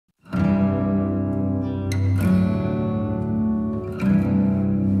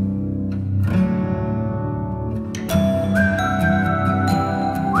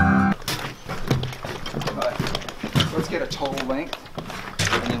length,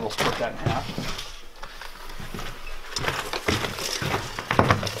 and then we'll split that in half.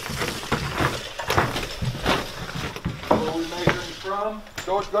 Where are we measuring from?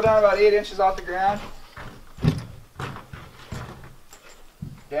 Go down about 8 inches off the ground.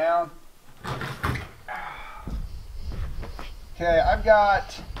 Down. Okay, I've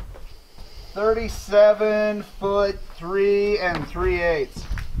got 37 foot 3 3/8.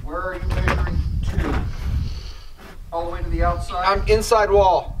 Where are you measuring to? All the way to the outside? I'm inside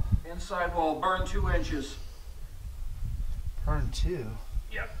wall. Inside wall, burn 2 inches. Burn 2?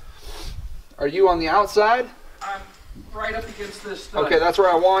 Yep. Are you on the outside? I'm right up against this stud. Okay, that's where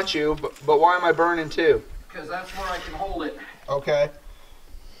I want you, but why am I burning 2? Because that's where I can hold it. Okay.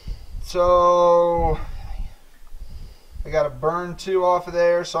 So I got to burn 2 off of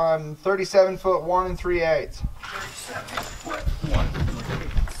there, so I'm 37 foot 1 3/8. 37 foot 1 3/8.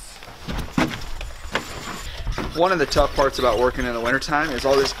 One of the tough parts about working in the wintertime is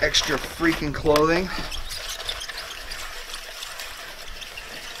all this extra freaking clothing.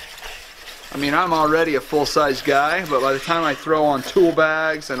 I mean, I'm already a full-size guy, but by the time I throw on tool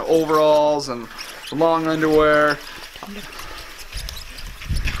bags and overalls and long underwear,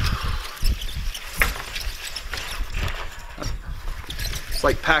 it's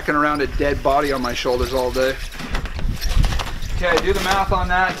like packing around a dead body on my shoulders all day. Okay, do the math on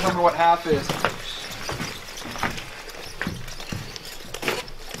that and tell me what half is.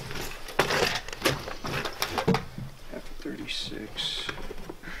 Half of 36.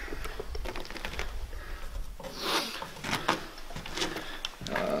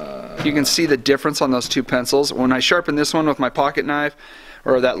 You can see the difference on those 2 pencils. When I sharpen this one with my pocket knife,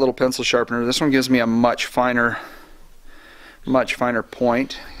 or that little pencil sharpener, this one gives me a much finer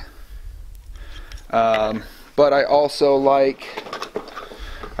point. But I also like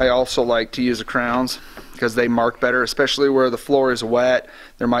to use the crowns because they mark better, especially where the floor is wet.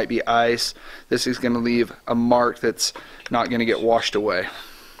 There might be ice. This is going to leave a mark that's not going to get washed away.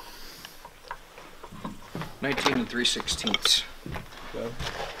 19 3/16. So,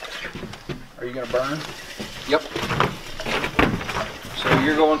 are you going to burn? Yep. So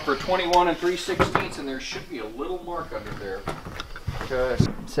you're going for 21 3/16, and there should be a little mark under there. Okay.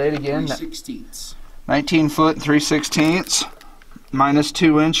 Say it again. 3/16. 19 foot 3/16 minus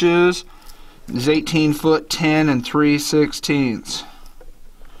 2 inches is 18 foot 10 3/16.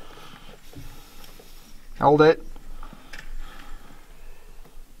 Hold it.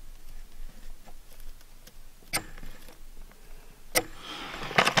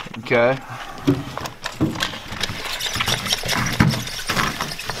 Okay.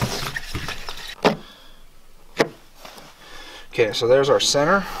 Okay, so there's our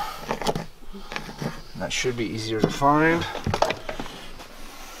center. That should be easier to find.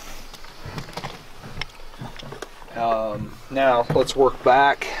 Now let's work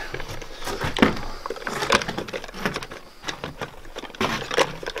back.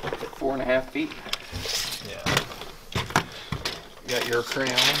 Four and a half feet. Yeah. You got your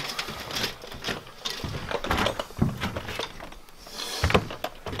crayon.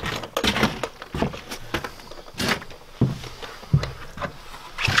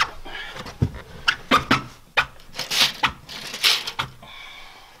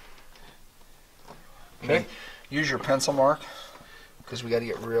 Okay. Use your pencil mark because we got to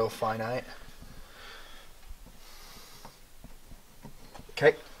get real finite.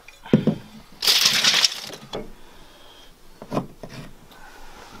 Okay.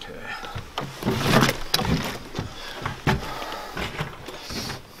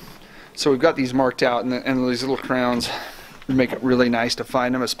 So we've got these marked out, and these little crowns make it really nice to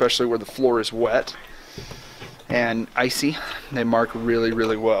find them, especially where the floor is wet and icy. They mark really,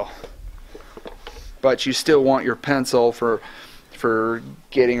 really well. But you still want your pencil for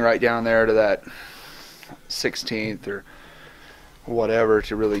getting right down there to that 16th or whatever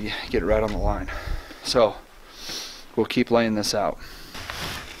to really get it right on the line. So we'll keep laying this out.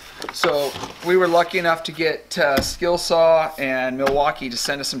 So we were lucky enough to get Skillsaw and Milwaukee to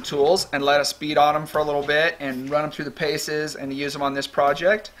send us some tools and let us beat on them for a little bit and run them through the paces and use them on this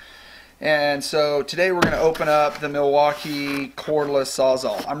project. And so today we're going to open up the Milwaukee cordless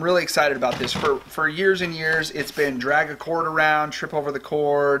Sawzall. I'm really excited about this. For years and years it's been drag a cord around, trip over the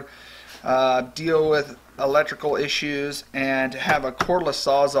cord, deal with electrical issues, and to have a cordless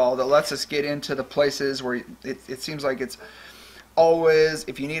Sawzall that lets us get into the places where it seems like it's always,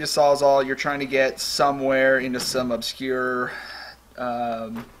 if you need a Sawzall, you're trying to get somewhere into some obscure,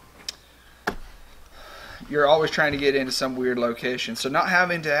 you're always trying to get into some weird location. So not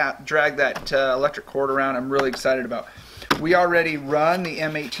having to drag that electric cord around, I'm really excited about. We already run the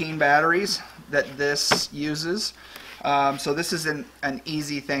M18 batteries that this uses. So this is an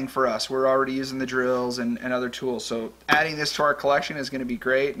easy thing for us. We're already using the drills and other tools. So adding this to our collection is going to be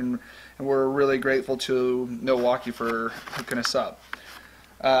great, and we're really grateful to Milwaukee for hooking us up.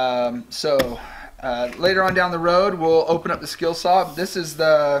 Later on down the road, we'll open up the skill saw. This is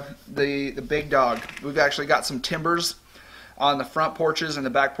the big dog. We've actually got some timbers on the front porches and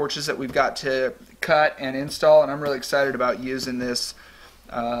the back porches that we've got to cut and install, and I'm really excited about using this.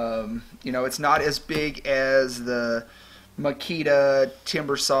 You know, it's not as big as the Makita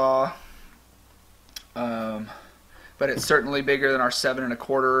timber saw, but it's certainly bigger than our 7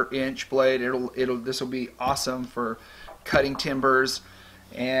 1/4 inch blade. This will be awesome for cutting timbers,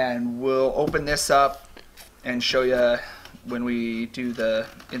 and we'll open this up and show you when we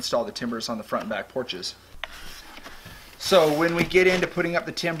install the timbers on the front and back porches. So when we get into putting up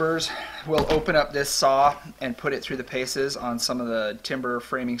the timbers, we'll open up this saw and put it through the paces on some of the timber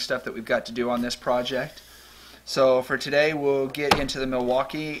framing stuff that we've got to do on this project. So for today, we'll get into the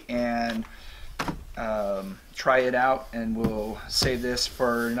Milwaukee and try it out, and we'll save this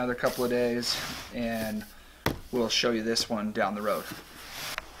for another couple of days, and we'll show you this one down the road.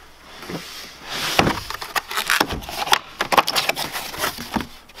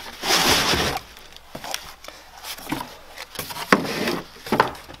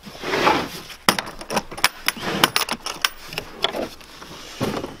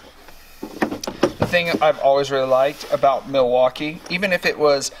 Thing I've always really liked about Milwaukee, even if it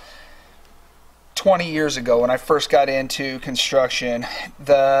was 20 years ago when I first got into construction,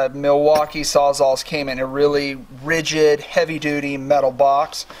 the Milwaukee Sawzalls came in a really rigid, heavy-duty metal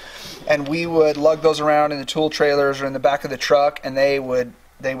box, and we would lug those around in the tool trailers or in the back of the truck, and they would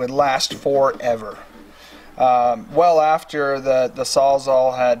last forever. Well after the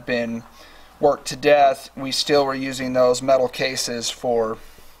Sawzall had been worked to death, we still were using those metal cases for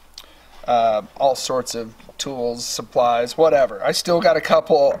all sorts of tools, supplies, whatever. I still got a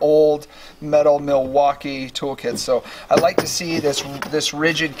couple old metal Milwaukee toolkits, so I like to see this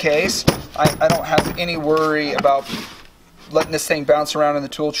rigid case. I don't have any worry about letting this thing bounce around in the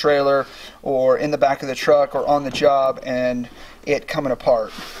tool trailer or in the back of the truck or on the job and it coming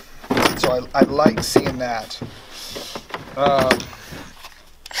apart. So I like seeing that.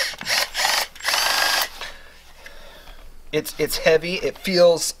 It's heavy. It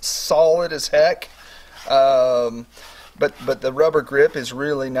feels solid as heck, but the rubber grip is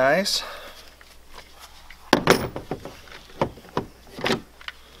really nice.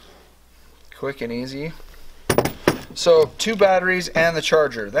 Quick and easy. So 2 batteries and the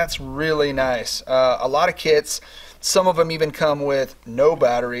charger. That's really nice. A lot of kits, some of them even come with no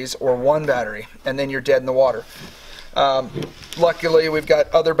batteries or 1 battery, and then you're dead in the water. Luckily, we've got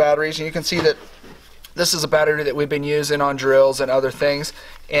other batteries, and you can see that this is a battery that we've been using on drills and other things,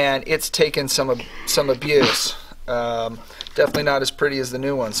 and it's taken some abuse. Definitely not as pretty as the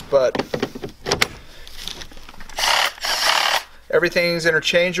new ones, but everything's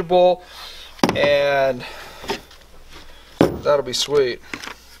interchangeable, and that'll be sweet.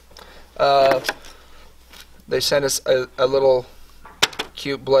 They sent us a little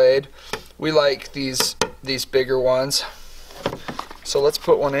cute blade. We like these bigger ones, so let's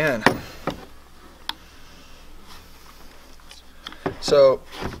put one in. So,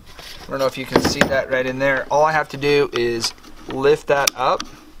 I don't know if you can see that right in there. All I have to do is lift that up.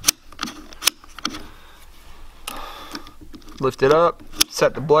 Lift it up,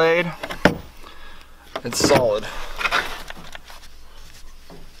 set the blade. It's solid.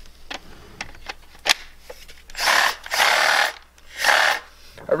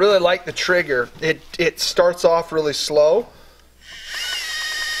 I really like the trigger. It starts off really slow,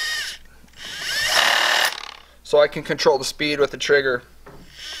 so I can control the speed with the trigger.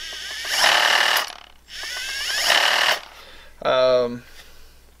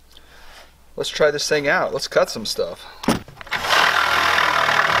 Let's try this thing out. Let's cut some stuff.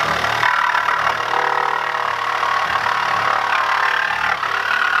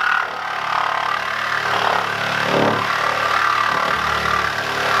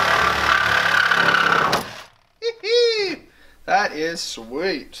 That is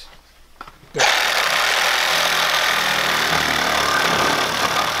sweet.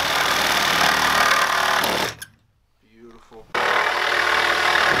 Beautiful.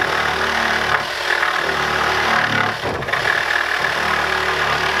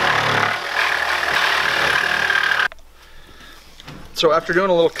 So after doing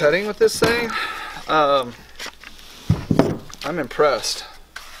a little cutting with this thing, I'm impressed.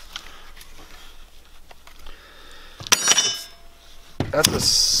 That's a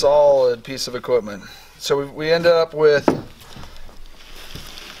solid piece of equipment. So we end up with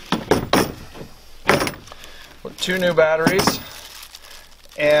 2 new batteries.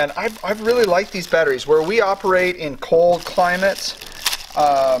 And I really like these batteries. Where we operate in cold climates,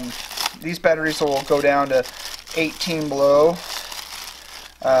 these batteries will go down to 18 below.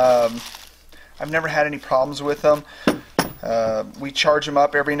 I've never had any problems with them. We charge them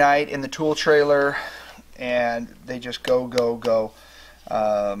up every night in the tool trailer, and they just go.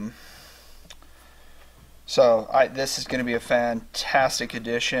 So this is going to be a fantastic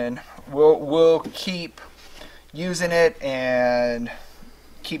addition. We'll keep using it and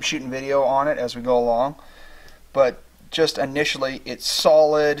keep shooting video on it as we go along. But just initially, it's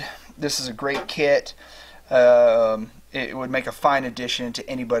solid. This is a great kit. It would make a fine addition to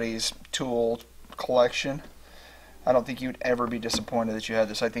anybody's tool collection. I don't think you'd ever be disappointed that you had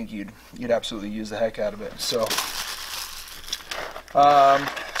this. I think you'd absolutely use the heck out of it. So,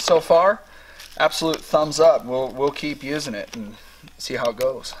 so far, absolute thumbs up. We'll keep using it and see how it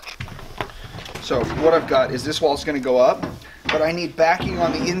goes. So what I've got is this wall's going to go up, but I need backing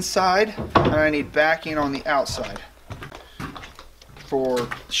on the inside and I need backing on the outside for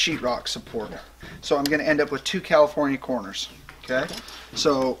sheetrock support. So I'm going to end up with 2 California corners. Okay,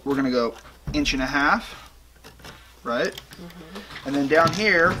 so we're going to go 1.5 inches, right? And then down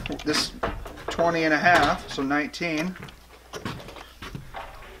here, this 20.5, so 19.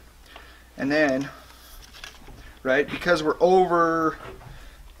 And then, right, because we're over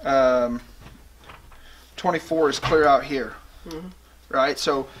 24 is clear out here, right?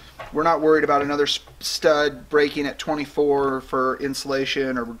 So we're not worried about another stud breaking at 24 for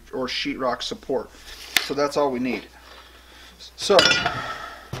insulation or sheetrock support. So that's all we need. So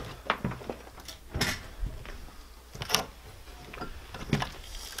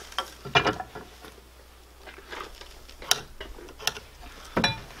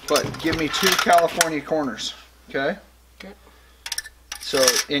but give me 2 California corners, okay? Okay. So,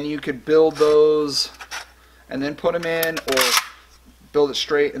 and you could build those and then put them in, or build it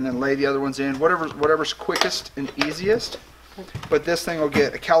straight and then lay the other ones in, whatever's quickest and easiest. But this thing will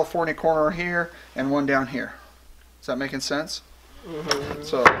get a California corner here and one down here. Is that making sense?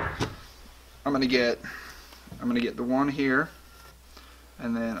 So I'm gonna get the one here,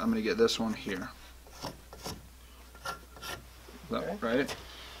 and then I'm gonna get this one here. Okay. Right?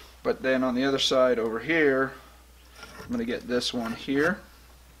 But then on the other side over here, I'm gonna get this one here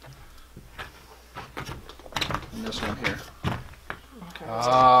and this one here. Okay.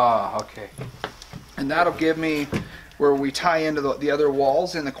 Ah, okay. And that'll give me, where we tie into the other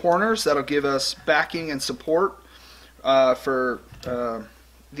walls in the corners, that'll give us backing and support for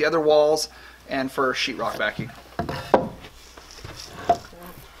the other walls and for sheetrock backing.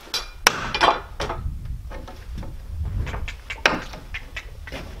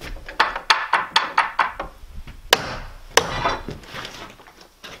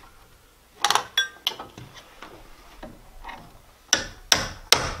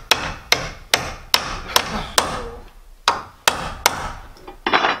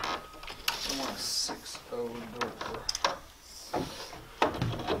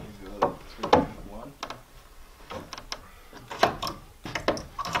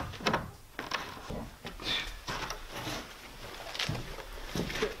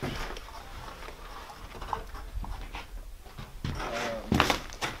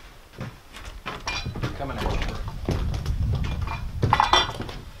 Coming at you.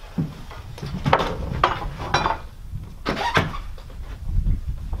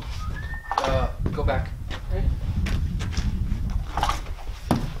 Go back. Okay.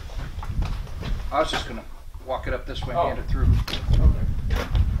 I was just gonna walk it up this way and Oh. hand it through. Okay.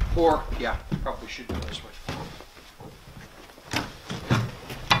 Or, yeah, probably should go this way.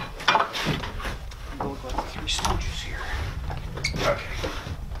 You look like the Three Stooges here. Okay.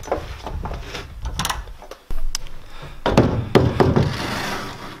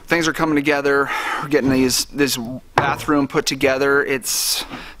 Things are coming together. We're getting this bathroom put together. It's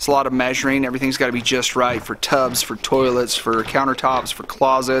a lot of measuring. Everything's got to be just right for tubs, for toilets, for countertops, for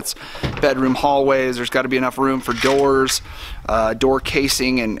closets, bedroom hallways. There's got to be enough room for doors, door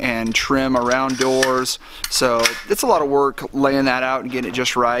casing and trim around doors. So it's a lot of work laying that out and getting it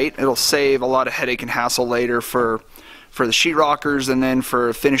just right. It'll save a lot of headache and hassle later for the sheetrockers and then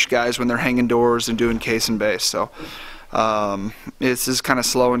for finished guys when they're hanging doors and doing case and base. So it's just kind of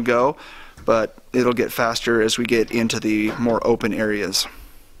slow and go, but it'll get faster as we get into the more open areas.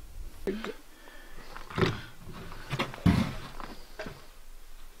 Beauty.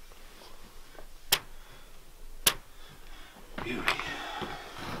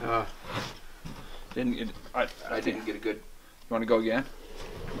 I didn't get a good. You want to go again?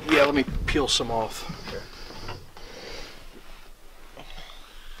 Yeah, let me peel some off. Okay.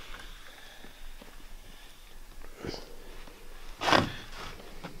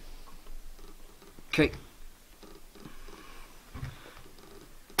 Okay.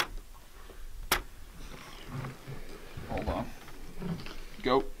 Hold on.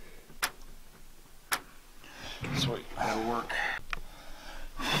 Go. Sweet. That'll work.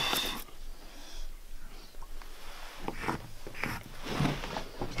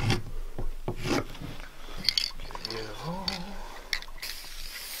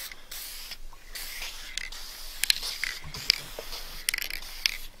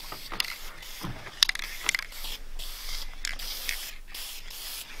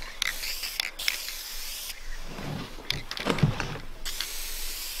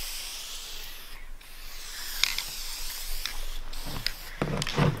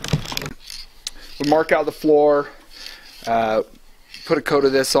 We mark out the floor, put a coat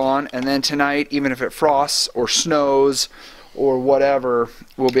of this on, and then tonight, even if it frosts or snows or whatever,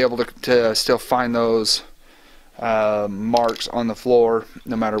 we'll be able to still find those marks on the floor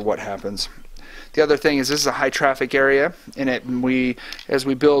no matter what happens. The other thing is this is a high traffic area, and as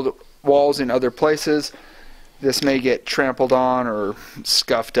we build walls in other places, this may get trampled on or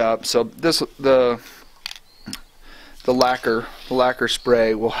scuffed up. So the lacquer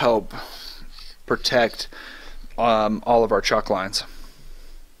spray will help protect all of our chuck lines.